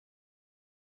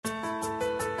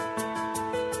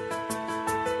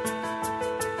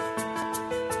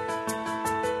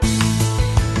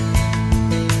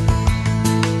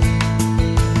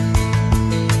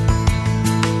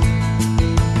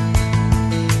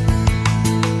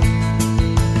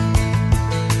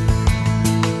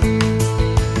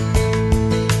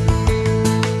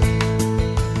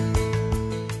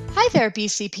there,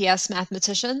 BCPS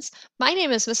mathematicians. My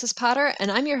name is Mrs. Potter, and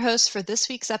I'm your host for this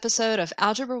week's episode of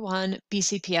Algebra 1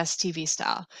 BCPS-TV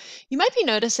style. You might be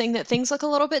noticing that things look a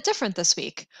little bit different this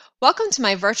week. Welcome to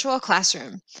my virtual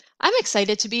classroom. I'm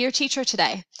excited to be your teacher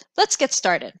today. Let's get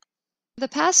started. For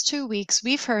the past 2 weeks,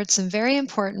 we've heard some very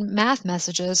important math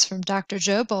messages from Dr.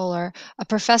 Joe Bowler, a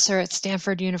professor at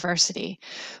Stanford University.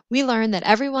 We learned that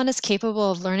everyone is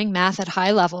capable of learning math at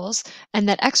high levels and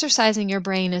that exercising your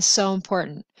brain is so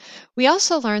important. We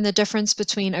also learned the difference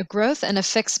between a growth and a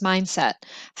fixed mindset.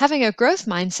 Having a growth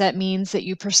mindset means that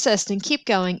you persist and keep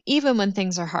going even when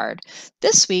things are hard.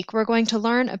 This week, we're going to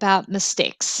learn about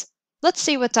mistakes. Let's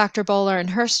see what Dr. Bowler and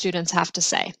her students have to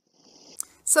say.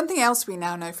 Something else we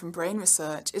now know from brain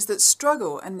research is that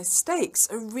struggle and mistakes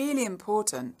are really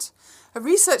important. A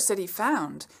research study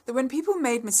found that when people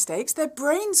made mistakes, their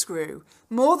brains grew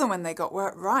more than when they got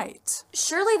work right.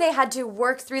 Surely they had to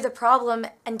work through the problem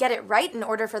and get it right in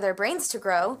order for their brains to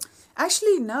grow.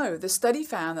 Actually, no. The study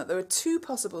found that there were two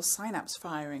possible synapse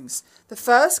firings. The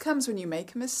first comes when you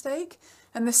make a mistake,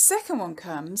 and the second one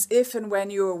comes if and when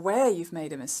you're aware you've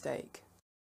made a mistake.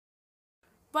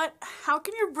 But how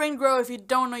can your brain grow if you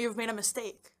don't know you've made a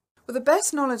mistake? Well, the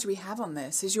best knowledge we have on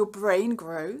this is your brain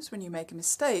grows when you make a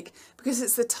mistake because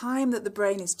it's the time that the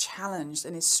brain is challenged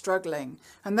and is struggling,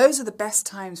 and those are the best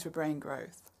times for brain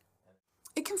growth.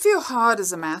 It can feel hard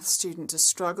as a math student to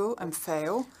struggle and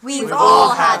fail. We've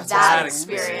all had that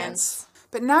experience.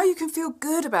 But now you can feel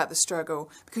good about the struggle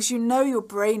because you know your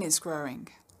brain is growing.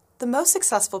 The most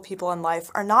successful people in life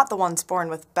are not the ones born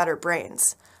with better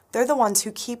brains. They're the ones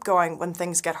who keep going when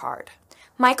things get hard.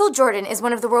 Michael Jordan is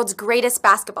one of the world's greatest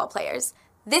basketball players.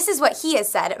 This is what he has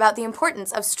said about the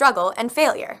importance of struggle and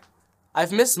failure.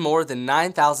 I've missed more than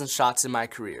 9,000 shots in my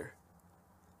career.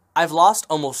 I've lost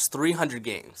almost 300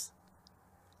 games.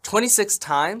 26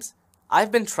 times,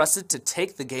 I've been trusted to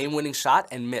take the game-winning shot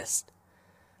and missed.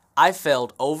 I've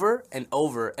failed over and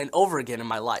over and over again in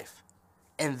my life.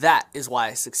 And that is why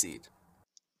I succeed.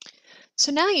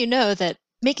 So now you know that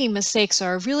making mistakes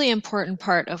are a really important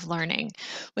part of learning.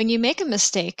 When you make a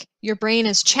mistake, your brain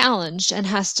is challenged and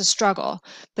has to struggle,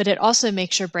 but it also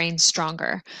makes your brain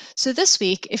stronger. So this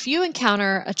week, if you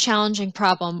encounter a challenging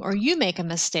problem or you make a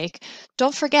mistake,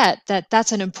 don't forget that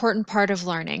that's an important part of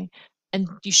learning and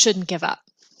you shouldn't give up.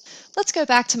 Let's go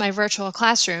back to my virtual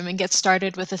classroom and get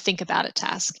started with a Think About It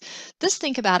task. This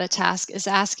Think About It task is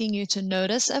asking you to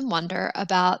notice and wonder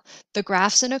about the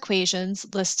graphs and equations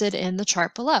listed in the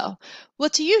chart below.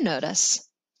 What do you notice?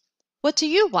 What do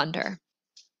you wonder?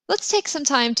 Let's take some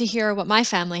time to hear what my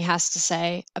family has to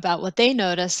say about what they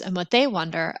notice and what they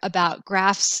wonder about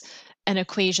graphs and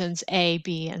equations A,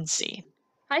 B, and C.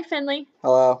 Hi, Finley.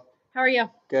 Hello. How are you?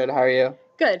 Good. How are you?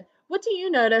 Good. What do you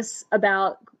notice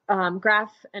about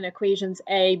graph and equations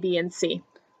A, B, and C?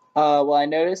 Well, I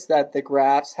noticed that the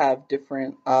graphs have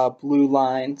different blue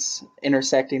lines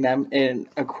intersecting them. In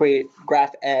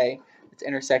graph A, it's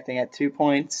intersecting at 2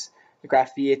 points. The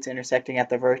graph B, it's intersecting at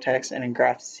the vertex, and in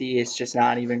graph C, it's just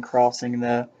not even crossing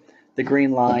the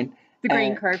green line. The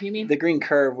green curve, you mean? The green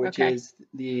curve, which Okay. is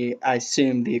I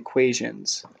assume the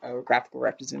equations, a graphical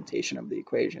representation of the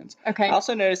equations. Okay. I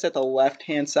also noticed that the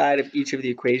left-hand side of each of the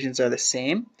equations are the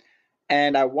same.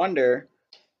 And I wonder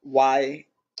why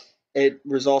it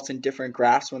results in different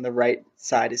graphs when the right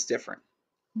side is different.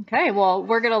 Okay, well,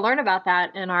 we're going to learn about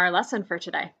that in our lesson for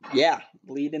today. Yeah,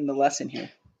 lead in the lesson here.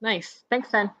 Nice. Thanks,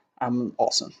 Finn. I'm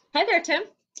awesome. Hi there, Tim.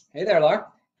 Hey there, Laura.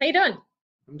 How you doing?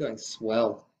 I'm doing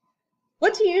swell.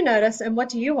 What do you notice and what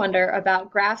do you wonder about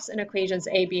graphs and equations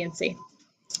A, B, and C?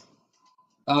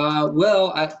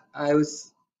 Well, I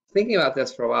was thinking about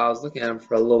this for a while. I was looking at them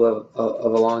for a little bit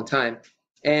of a long time.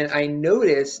 And I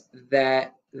noticed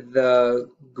that the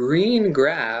green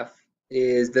graph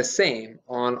is the same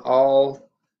on all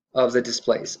of the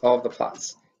displays, all of the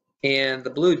plots. And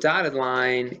the blue dotted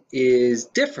line is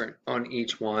different on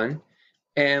each one.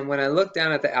 And when I look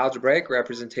down at the algebraic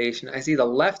representation, I see the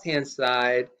left-hand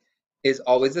side is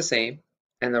always the same,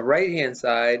 and the right-hand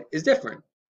side is different.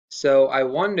 So I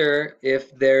wonder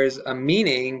if there's a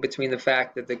meaning between the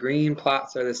fact that the green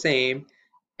plots are the same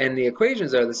and the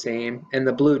equations are the same, and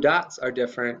the blue dots are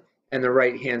different, and the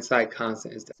right-hand side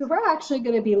constant is different. So we're actually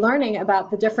going to be learning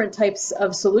about the different types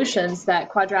of solutions that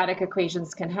quadratic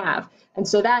equations can have. And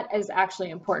so that is actually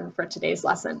important for today's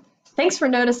lesson. Thanks for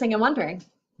noticing and wondering.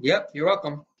 Yep, you're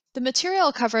welcome. The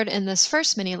material covered in this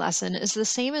first mini lesson is the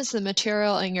same as the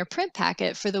material in your print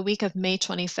packet for the week of May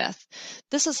 25th.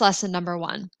 This is lesson number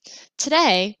 1.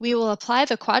 Today, we will apply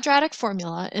the quadratic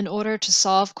formula in order to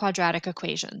solve quadratic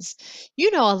equations.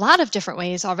 You know a lot of different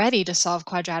ways already to solve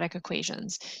quadratic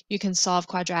equations. You can solve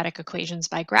quadratic equations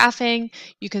by graphing,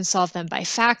 you can solve them by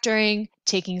factoring,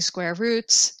 taking square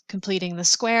roots, completing the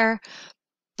square.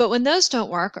 But when those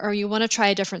don't work, or you want to try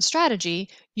a different strategy,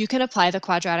 you can apply the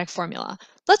quadratic formula.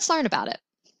 Let's learn about it.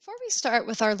 Before we start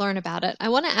with our Learn About It, I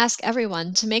want to ask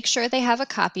everyone to make sure they have a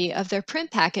copy of their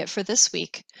print packet for this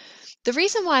week. The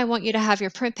reason why I want you to have your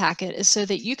print packet is so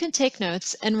that you can take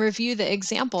notes and review the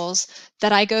examples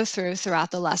that I go through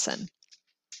throughout the lesson.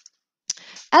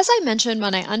 As I mentioned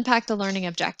when I unpacked the learning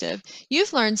objective,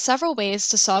 you've learned several ways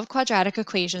to solve quadratic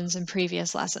equations in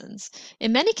previous lessons.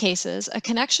 In many cases, a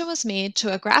connection was made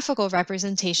to a graphical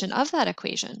representation of that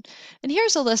equation. And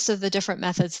here's a list of the different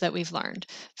methods that we've learned: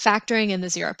 factoring in the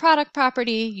zero product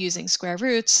property, using square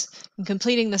roots, and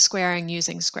completing the squaring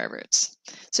using square roots.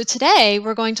 So today,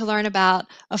 we're going to learn about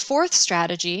a fourth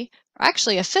strategy, or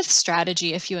actually a fifth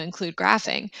strategy if you include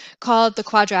graphing, called the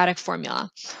quadratic formula.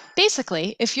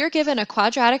 Basically, if you're given a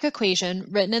quadratic equation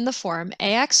written in the form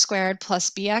ax squared plus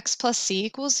bx plus c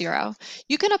equals 0,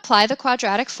 you can apply the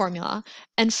quadratic formula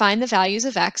and find the values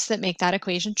of x that make that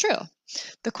equation true.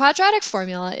 The quadratic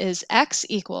formula is x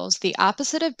equals the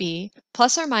opposite of b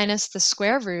plus or minus the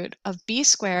square root of b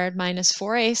squared minus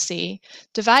 4ac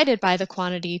divided by the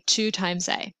quantity 2 times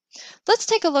a. Let's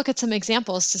take a look at some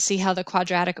examples to see how the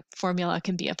quadratic formula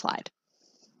can be applied.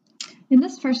 In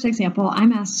this first example,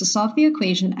 I'm asked to solve the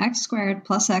equation x squared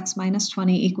plus x minus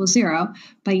 20 equals 0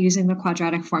 by using the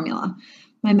quadratic formula.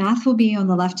 My math will be on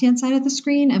the left-hand side of the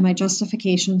screen, and my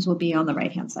justifications will be on the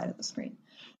right-hand side of the screen.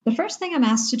 The first thing I'm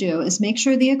asked to do is make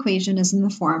sure the equation is in the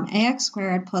form ax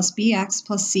squared plus bx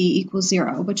plus c equals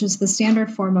 0, which is the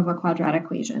standard form of a quadratic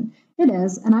equation. It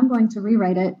is, and I'm going to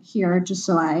rewrite it here just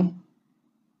so I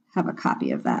have a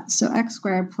copy of that. So x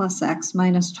squared plus x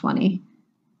minus 20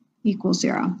 equals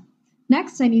 0.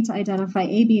 Next, I need to identify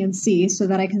a, b, and c so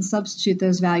that I can substitute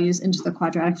those values into the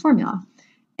quadratic formula.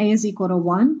 A is equal to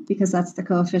 1 because that's the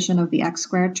coefficient of the x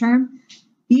squared term.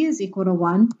 B is equal to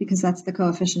 1 because that's the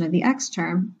coefficient of the x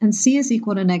term. And c is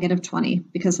equal to negative 20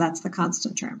 because that's the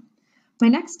constant term. My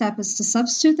next step is to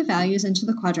substitute the values into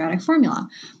the quadratic formula.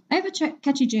 I have a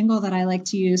catchy jingle that I like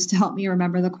to use to help me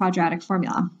remember the quadratic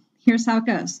formula. Here's how it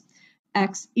goes.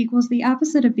 X equals the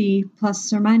opposite of b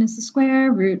plus or minus the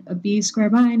square root of b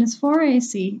squared minus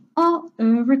 4ac all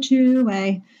over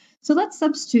 2a. So let's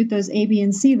substitute those a, b,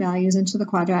 and c values into the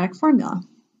quadratic formula.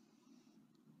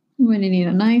 I'm going to need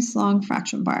a nice long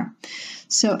fraction bar.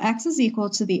 So x is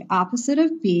equal to the opposite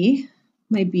of b,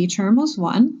 my b term was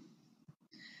 1,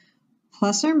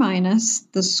 plus or minus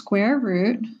the square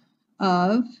root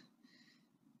of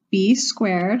b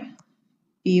squared,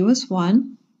 b was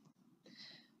 1,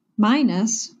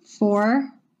 minus 4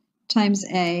 times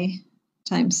a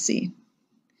times c.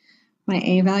 My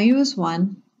a value is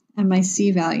 1, and my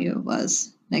c value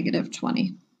was negative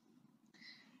 20.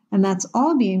 And that's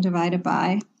all being divided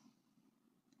by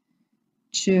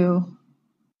 2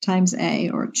 times a,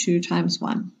 or 2 times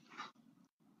 1.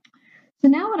 So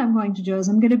now what I'm going to do is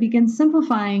I'm going to begin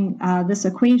simplifying this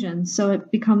equation so it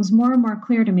becomes more and more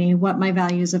clear to me what my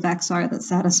values of x are that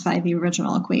satisfy the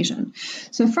original equation.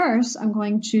 So first, I'm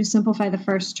going to simplify the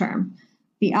first term.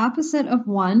 The opposite of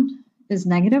 1 is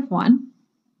negative 1.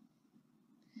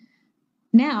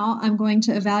 Now I'm going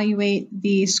to evaluate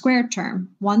the squared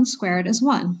term. 1 squared is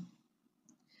 1.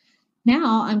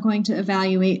 Now I'm going to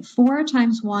evaluate 4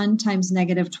 times 1 times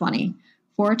negative 20.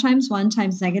 4 times 1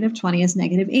 times negative 20 is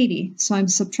negative 80. So I'm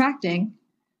subtracting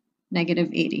negative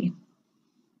 80.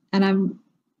 And I'm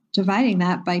dividing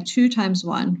that by 2 times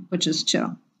 1, which is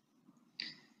 2.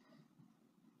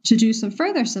 To do some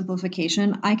further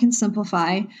simplification, I can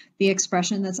simplify the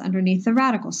expression that's underneath the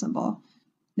radical symbol.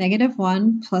 Negative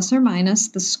 1 plus or minus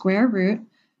the square root,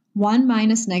 1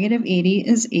 minus negative 80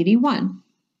 is 81.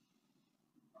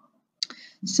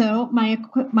 So my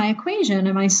equation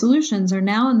and my solutions are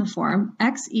now in the form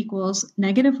x equals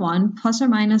negative 1 plus or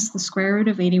minus the square root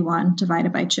of 81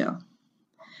 divided by 2.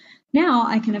 Now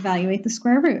I can evaluate the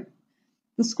square root.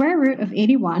 The square root of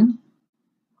 81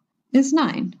 is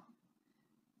 9.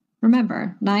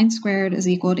 Remember, 9 squared is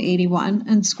equal to 81,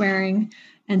 and squaring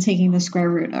and taking the square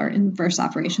root are inverse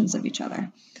operations of each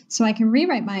other. So I can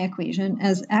rewrite my equation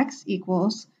as x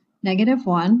equals negative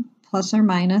 1 plus or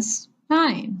minus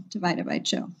 9 divided by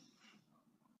 2.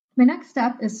 My next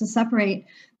step is to separate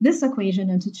this equation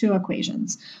into two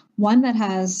equations, one that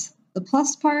has the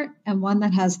plus part and one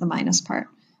that has the minus part.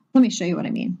 Let me show you what I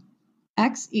mean.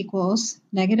 x equals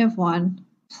 -1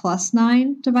 plus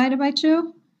 9 divided by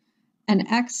 2, and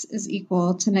x is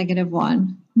equal to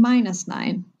 -1 minus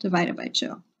 9 divided by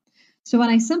 2. So when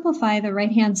I simplify the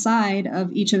right-hand side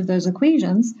of each of those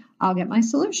equations, I'll get my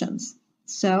solutions.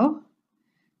 So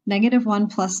 -1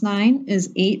 plus 9 is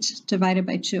 8 divided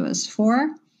by 2 is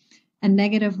 4, and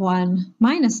 -1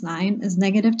 minus 9 is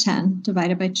 -10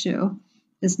 divided by 2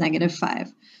 is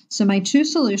 -5. So my two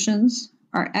solutions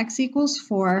are x equals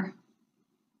 4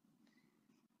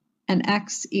 and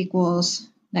x equals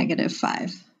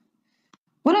 -5.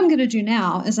 What I'm going to do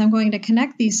now is I'm going to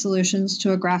connect these solutions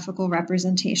to a graphical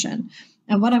representation.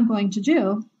 And what I'm going to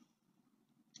do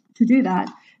that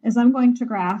is I'm going to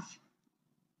graph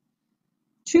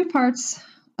two parts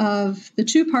of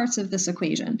this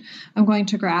equation. I'm going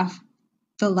to graph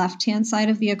the left-hand side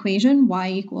of the equation,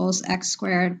 y equals x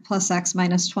squared plus x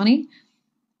minus 20,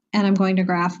 and I'm going to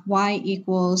graph y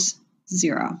equals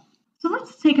 0. So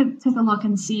let's take a look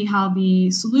and see how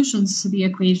the solutions to the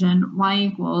equation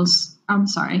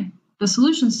the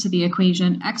solutions to the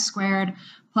equation x squared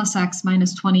plus x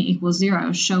minus 20 equals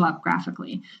 0 show up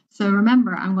graphically. So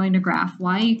remember, I'm going to graph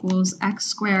y equals x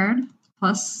squared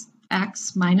plus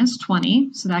x minus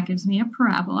 20, so that gives me a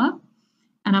parabola.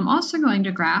 And I'm also going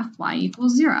to graph y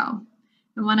equals 0.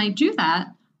 And when I do that,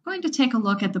 I'm going to take a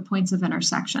look at the points of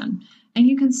intersection. And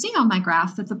you can see on my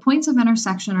graph that the points of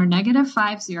intersection are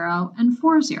 -5, 0, and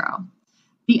 4, 0.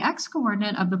 The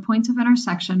x-coordinate of the points of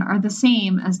intersection are the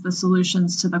same as the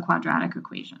solutions to the quadratic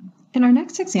equation. In our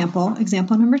next example,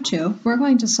 example number 2, we're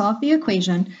going to solve the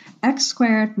equation x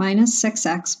squared minus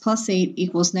 6x plus 8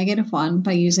 equals -1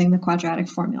 by using the quadratic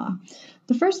formula.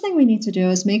 The first thing we need to do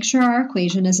is make sure our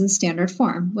equation is in standard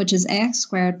form, which is ax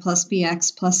squared plus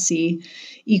bx plus c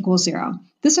equals 0.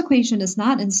 This equation is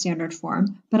not in standard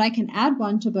form, but I can add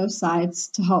 1 to both sides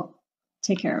to help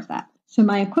take care of that. So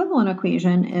my equivalent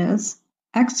equation is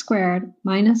x squared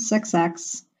minus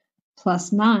 6x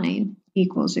plus 9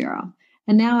 equals 0.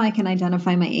 And now I can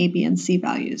identify my a, b, and c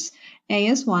values. A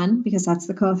is 1 because that's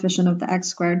the coefficient of the x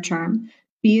squared term.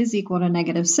 B is equal to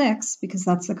 -6 because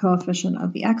that's the coefficient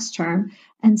of the x term.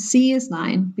 And c is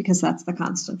 9 because that's the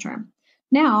constant term.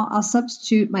 Now I'll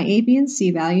substitute my a, b, and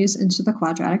c values into the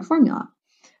quadratic formula.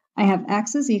 I have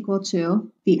x is equal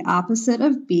to the opposite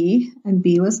of b, and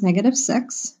b was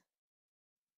 -6,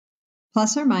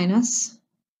 plus or minus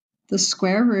the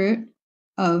square root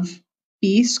of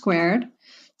b squared.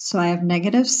 So I have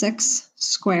 -6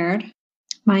 squared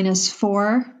minus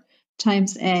 4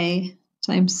 times a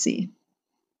times c.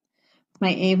 My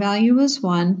a value was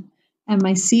 1, and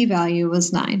my c value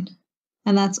was 9.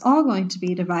 And that's all going to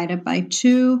be divided by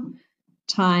 2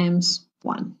 times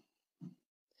 1.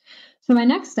 So my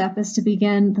next step is to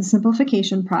begin the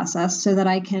simplification process so that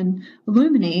I can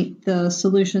illuminate the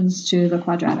solutions to the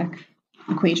quadratic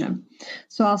equation.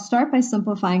 So I'll start by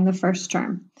simplifying the first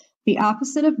term. The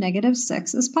opposite of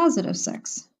 -6 is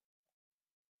 +6,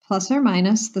 plus or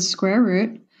minus the square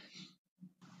root.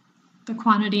 The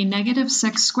quantity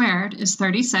 -6 squared is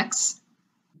 36,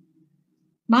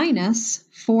 minus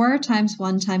 4 times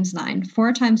 1 times 9.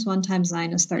 4 times 1 times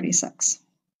 9 is 36.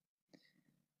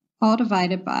 All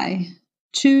divided by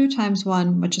 2 times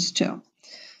 1, which is 2.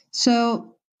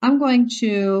 So I'm going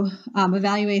to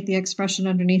evaluate the expression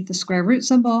underneath the square root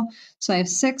symbol. So I have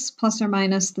 6 plus or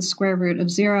minus the square root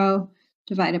of 0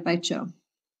 divided by 2.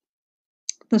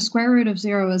 The square root of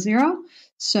 0 is 0,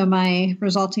 so my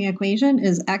resulting equation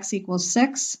is x equals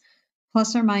 6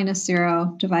 plus or minus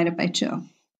 0 divided by 2.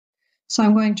 So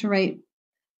I'm going to write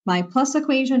my plus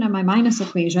equation and my minus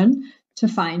equation to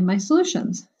find my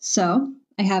solutions. So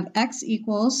I have x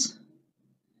equals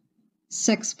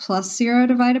 6 plus 0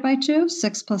 divided by 2.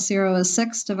 6 plus 0 is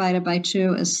 6 divided by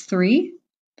 2 is 3.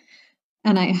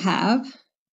 And I have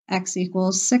x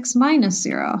equals 6 minus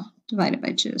 0 divided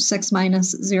by 2. 6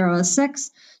 minus 0 is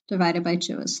 6 divided by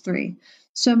 2 is 3.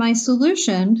 So my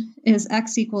solution is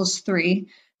x equals 3.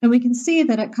 And we can see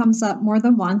that it comes up more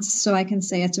than once, so I can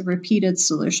say it's a repeated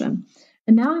solution.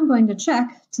 And now I'm going to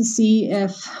check to see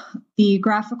if the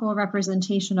graphical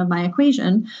representation of my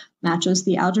equation matches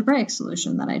the algebraic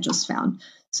solution that I just found.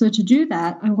 So to do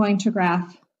that, I'm going to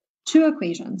graph two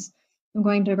equations. I'm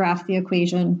going to graph the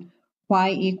equation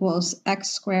y equals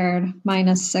x squared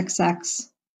minus 6x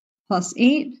plus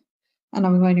 8, and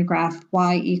I'm going to graph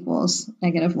y equals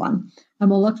 -1. And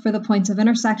we'll look for the points of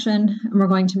intersection, and we're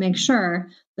going to make sure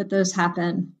that those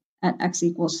happen at x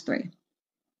equals 3.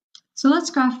 So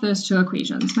let's graph those two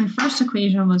equations. My first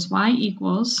equation was y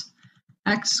equals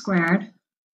x squared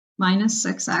minus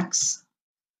 6x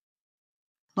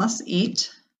plus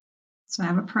 8. So I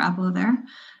have a parabola there.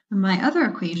 And my other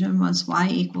equation was y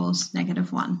equals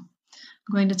 -1.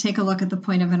 I'm going to take a look at the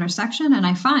point of intersection, and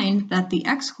I find that the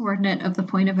x-coordinate of the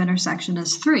point of intersection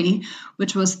is 3,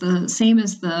 which was the same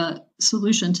as the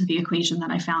solution to the equation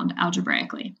that I found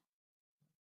algebraically.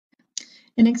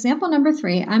 In example number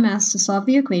 3, I'm asked to solve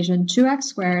the equation 2x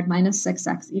squared minus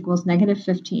 6x equals negative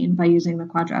 15 by using the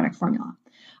quadratic formula.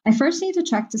 I first need to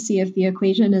check to see if the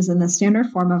equation is in the standard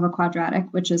form of a quadratic,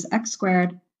 which is x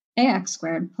squared, ax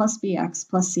squared plus bx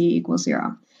plus c equals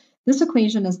 0. This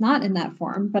equation is not in that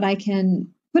form, but I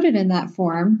can put it in that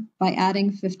form by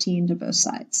adding 15 to both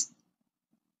sides.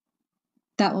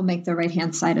 That will make the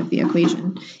right-hand side of the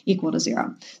equation equal to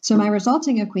 0. So my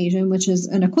resulting equation, which is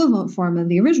an equivalent form of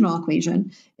the original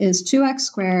equation, is 2x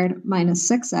squared minus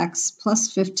 6x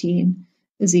plus 15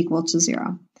 is equal to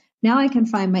 0. Now I can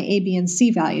find my a, b, and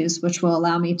c values, which will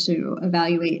allow me to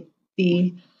evaluate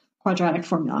the quadratic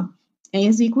formula. A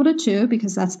is equal to 2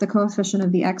 because that's the coefficient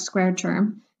of the x squared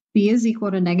term. B is equal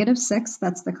to negative 6,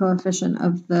 that's the coefficient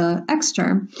of the x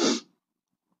term.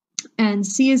 And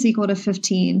c is equal to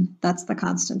 15, that's the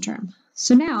constant term.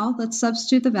 So now let's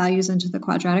substitute the values into the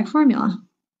quadratic formula.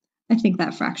 I think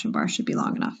that fraction bar should be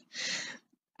long enough.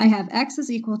 I have x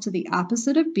is equal to the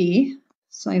opposite of b,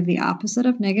 so I have the opposite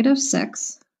of negative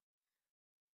 6,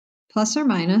 plus or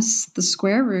minus the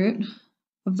square root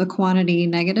of the quantity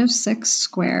negative 6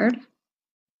 squared,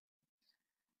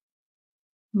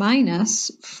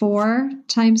 minus 4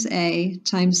 times a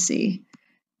times c.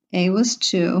 A was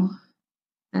 2,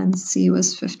 and c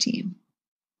was 15.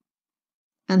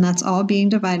 And that's all being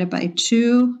divided by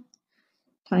 2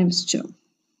 times 2.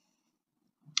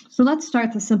 So let's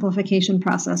start the simplification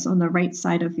process on the right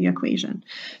side of the equation.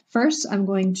 First, I'm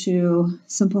going to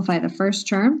simplify the first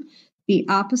term. The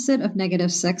opposite of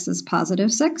negative 6 is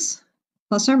positive 6,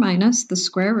 plus or minus the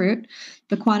square root.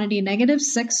 The quantity negative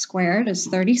 6 squared is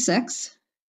 36,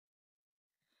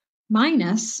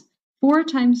 minus 4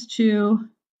 times 2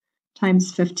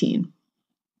 times 15.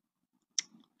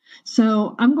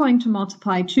 So I'm going to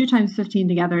multiply 2 times 15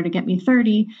 together to get me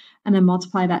 30, and then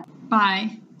multiply that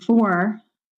by 4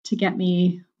 to get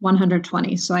me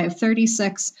 120. So I have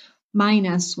 36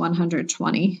 minus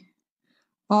 120,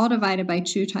 all divided by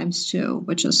 2 times 2,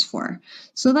 which is 4.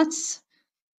 So let's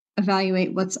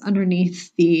evaluate what's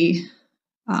underneath the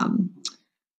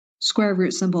square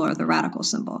root symbol or the radical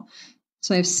symbol.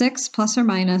 So I have 6 plus or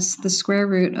minus the square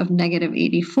root of negative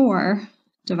 84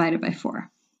 divided by 4.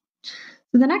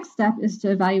 So the next step is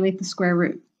to evaluate the square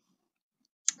root.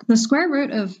 The square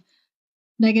root of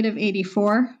negative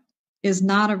 84 is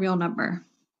not a real number.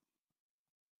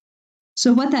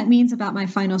 So what that means about my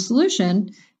final solution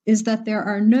is that there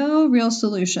are no real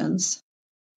solutions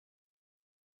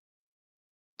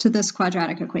to this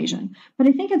quadratic equation. But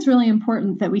I think it's really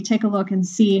important that we take a look and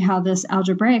see how this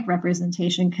algebraic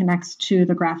representation connects to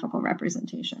the graphical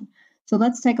representation. So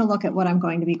let's take a look at what I'm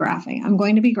going to be graphing. I'm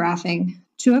going to be graphing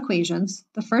two equations,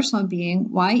 the first one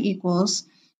being y equals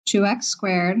 2x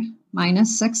squared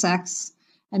minus 6x,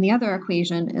 and the other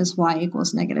equation is y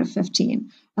equals negative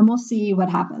 15. And we'll see what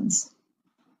happens.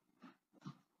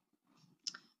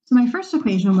 So my first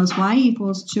equation was y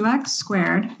equals 2x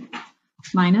squared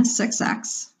minus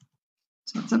 6x.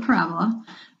 So it's a parabola.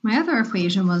 My other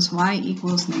equation was y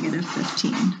equals negative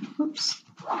 15. Oops,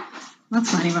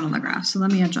 that's not even on the graph. So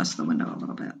let me adjust the window a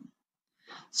little bit.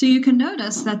 So you can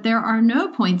notice that there are no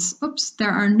points,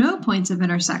 of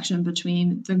intersection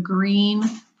between the green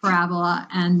parabola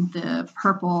and the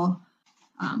purple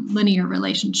linear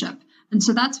relationship. And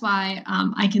so that's why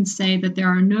I can say that there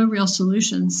are no real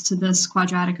solutions to this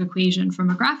quadratic equation from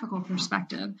a graphical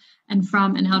perspective. And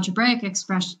from an algebraic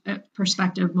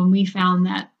perspective, when we found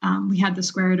that we had the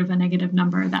square root of a negative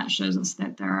number, that shows us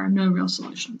that there are no real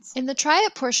solutions. In the Try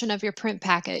It portion of your print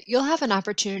packet, you'll have an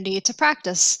opportunity to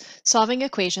practice solving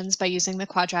equations by using the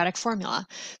quadratic formula.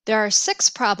 There are 6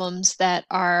 problems that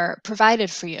are provided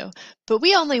for you, but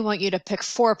we only want you to pick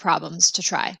 4 problems to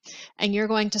try. And you're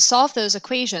going to solve those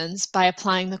equations by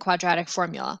applying the quadratic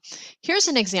formula. Here's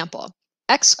an example.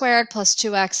 X squared plus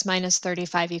 2x minus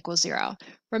 35 equals 0.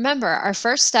 Remember, our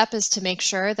first step is to make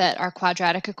sure that our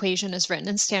quadratic equation is written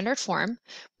in standard form.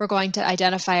 We're going to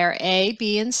identify our a,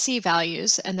 b, and c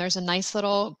values, and there's a nice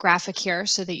little graphic here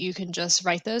so that you can just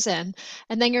write those in.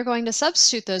 And then you're going to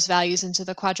substitute those values into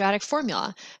the quadratic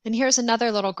formula. And here's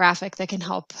another little graphic that can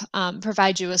help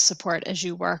provide you with support as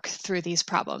you work through these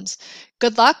problems.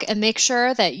 Good luck, and make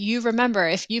sure that you remember,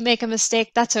 if you make a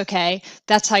mistake, that's okay.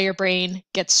 That's how your brain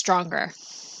gets stronger.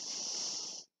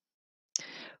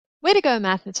 Way to go,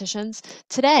 mathematicians!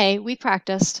 Today, we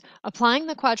practiced applying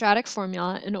the quadratic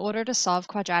formula in order to solve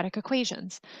quadratic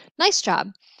equations. Nice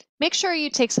job! Make sure you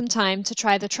take some time to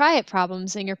try the Try It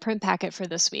problems in your print packet for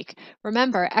this week.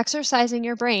 Remember, exercising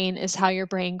your brain is how your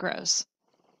brain grows.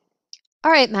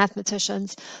 All right,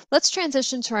 mathematicians, let's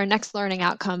transition to our next learning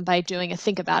outcome by doing a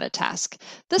think about it task.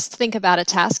 This think about it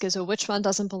task is a which one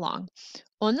doesn't belong.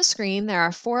 On the screen, there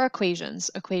are 4 equations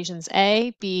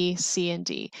A, B, C, and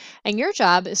D, and your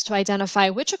job is to identify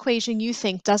which equation you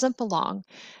think doesn't belong.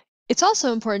 It's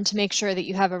also important to make sure that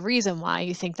you have a reason why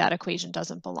you think that equation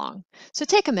doesn't belong. So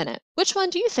take a minute. Which one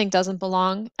do you think doesn't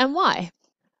belong and why?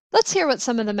 Let's hear what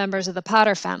some of the members of the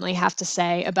Potter family have to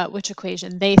say about which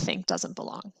equation they think doesn't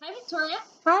belong. Hi, Victoria.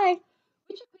 Hi.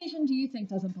 Which equation do you think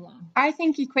doesn't belong? I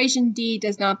think equation D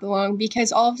does not belong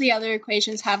because all of the other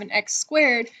equations have an x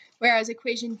squared, whereas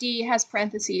equation D has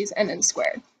parentheses and then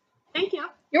squared. Thank you.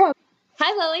 You're welcome.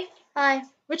 Hi, Lily. Hi.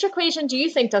 Which equation do you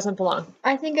think doesn't belong?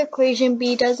 I think equation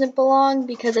B doesn't belong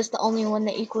because it's the only one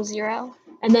that equals 0.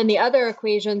 And then the other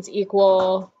equations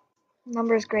equal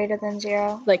Numbers greater than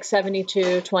 0. like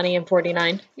 72, 20, and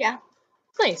 49. Yeah.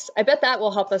 Nice. I bet that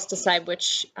will help us decide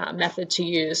which method to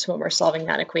use when we're solving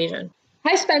that equation.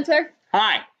 Hi, Spencer.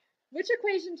 Hi. Which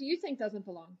equation do you think doesn't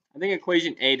belong? I think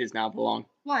equation A does not belong.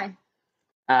 Why?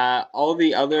 All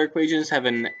the other equations have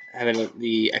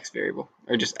the x variable,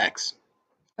 or just x.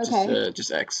 Okay.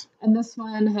 Just x. And this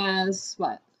one has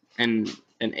what? And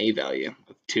an a value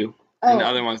of 2. And the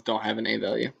other ones don't have an a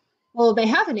value. Well, they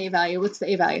have an a value. What's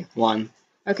the a value? 1.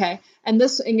 Okay. And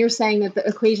you're saying that the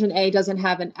equation A doesn't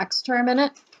have an x term in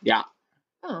it? Yeah.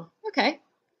 Oh, okay.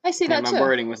 I see that my too. My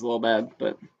wording was a little bad,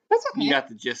 but that's okay. You got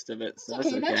the gist of it, so that's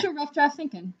okay. That's your rough draft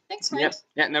thinking. Thanks, Frank. Yep.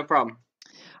 Yeah, no problem.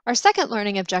 Our second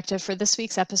learning objective for this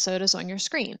week's episode is on your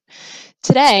screen.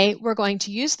 Today, we're going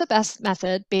to use the best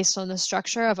method based on the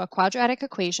structure of a quadratic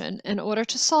equation in order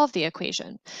to solve the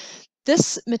equation.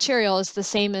 This material is the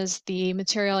same as the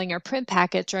material in your print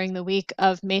packet during the week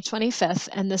of May 25th,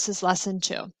 and this is lesson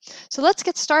 2. So let's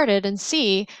get started and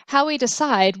see how we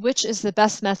decide which is the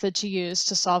best method to use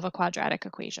to solve a quadratic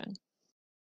equation.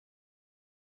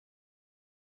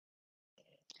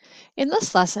 In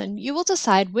this lesson, you will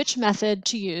decide which method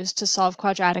to use to solve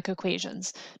quadratic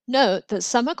equations. Note that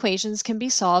some equations can be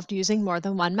solved using more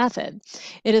than one method.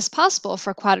 It is possible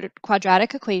for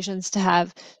quadratic equations to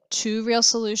have 2 real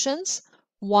solutions,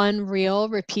 1 real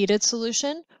repeated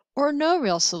solution, or no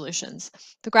real solutions.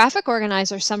 The graphic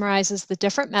organizer summarizes the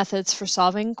different methods for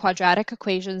solving quadratic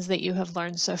equations that you have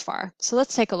learned so far. So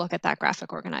let's take a look at that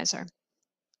graphic organizer.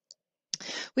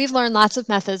 We've learned lots of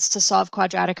methods to solve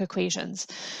quadratic equations.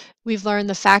 We've learned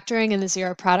the factoring and the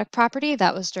zero product property.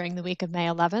 That was during the week of May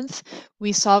 11th.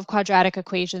 We solved quadratic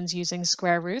equations using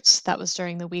square roots. That was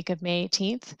during the week of May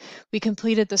 18th. We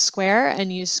completed the square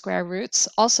and used square roots,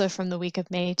 also from the week of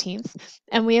May 18th.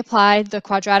 And we applied the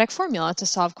quadratic formula to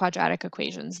solve quadratic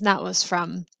equations. And that was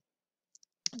from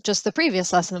just the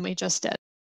previous lesson we just did.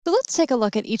 So let's take a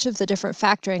look at each of the different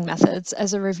factoring methods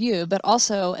as a review, but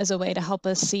also as a way to help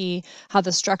us see how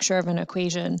the structure of an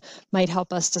equation might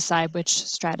help us decide which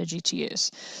strategy to use.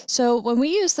 So when we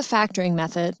use the factoring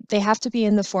method, they have to be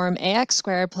in the form ax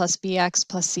squared plus bx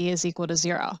plus c is equal to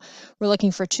 0. We're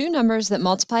looking for 2 numbers that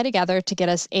multiply together to get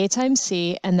us a times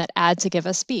c and that add to give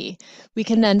us b. We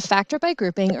can then factor by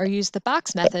grouping or use the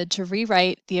box method to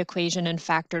rewrite the equation in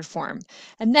factored form.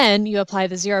 And then you apply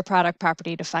the zero product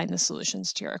property to find the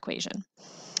solutions to your equation.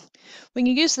 When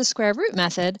you use the square root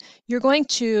method, you're going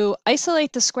to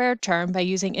isolate the squared term by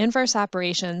using inverse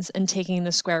operations and taking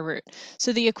the square root.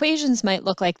 So the equations might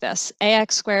look like this: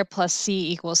 ax squared plus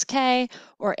c equals k,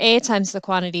 or a times the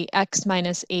quantity x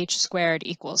minus h squared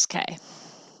equals k.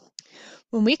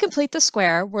 When we complete the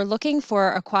square, we're looking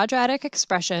for a quadratic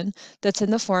expression that's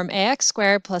in the form ax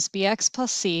squared plus bx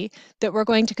plus c that we're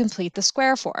going to complete the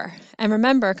square for. And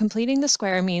remember, completing the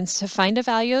square means to find a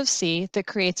value of c that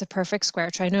creates a perfect square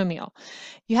trinomial.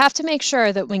 You have to make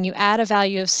sure that when you add a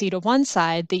value of c to one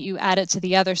side, that you add it to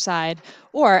the other side,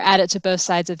 or add it to both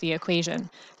sides of the equation.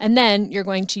 And then you're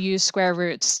going to use square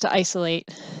roots to isolate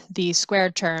the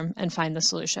squared term and find the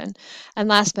solution. And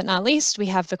last but not least, we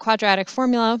have the quadratic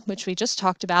formula, which we just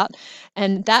talked about,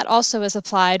 and that also is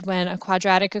applied when a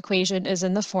quadratic equation is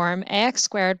in the form ax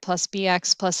squared plus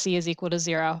bx plus c is equal to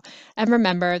 0. And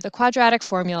remember, the quadratic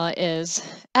formula is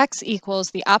x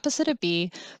equals the opposite of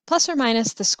b plus or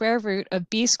minus the square root of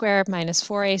b squared minus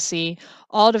 4ac,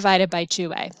 all divided by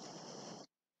 2a.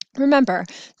 Remember,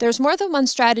 there's more than one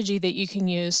strategy that you can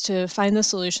use to find the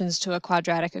solutions to a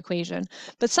quadratic equation,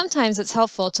 but sometimes it's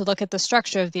helpful to look at the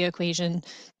structure of the equation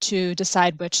to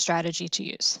decide which strategy to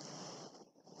use.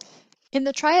 In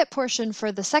the try it portion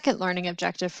for the second learning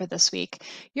objective for this week,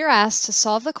 you're asked to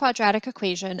solve the quadratic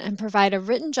equation and provide a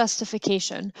written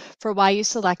justification for why you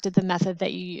selected the method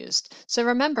that you used. So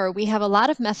remember, we have a lot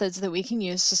of methods that we can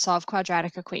use to solve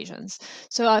quadratic equations.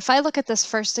 So if I look at this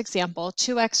first example,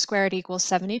 2x squared equals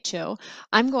 72,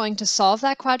 I'm going to solve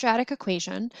that quadratic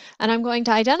equation, and I'm going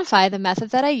to identify the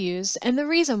method that I used and the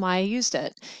reason why I used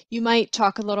it. You might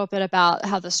talk a little bit about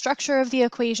how the structure of the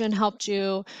equation helped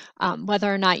you,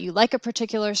 whether or not you like a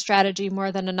particular strategy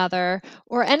more than another,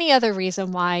 or any other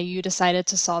reason why you decided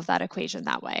to solve that equation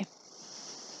that way.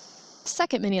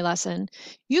 Second mini lesson,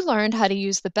 you learned how to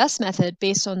use the best method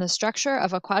based on the structure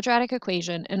of a quadratic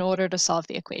equation in order to solve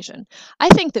the equation. I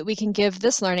think that we can give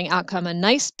this learning outcome a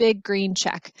nice big green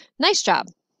check. Nice job!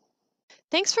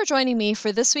 Thanks for joining me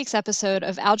for this week's episode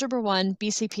of Algebra 1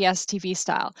 BCPS-TV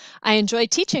Style. I enjoyed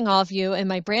teaching all of you in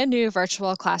my brand new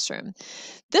virtual classroom.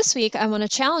 This week, I want to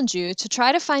challenge you to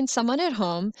try to find someone at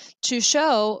home to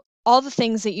show all the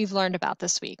things that you've learned about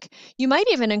this week. You might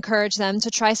even encourage them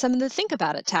to try some of the think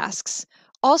about it tasks.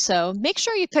 Also, make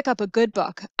sure you pick up a good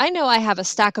book. I know I have a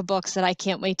stack of books that I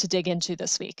can't wait to dig into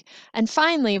this week. And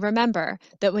finally, remember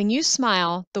that when you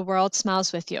smile, the world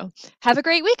smiles with you. Have a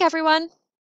great week, everyone.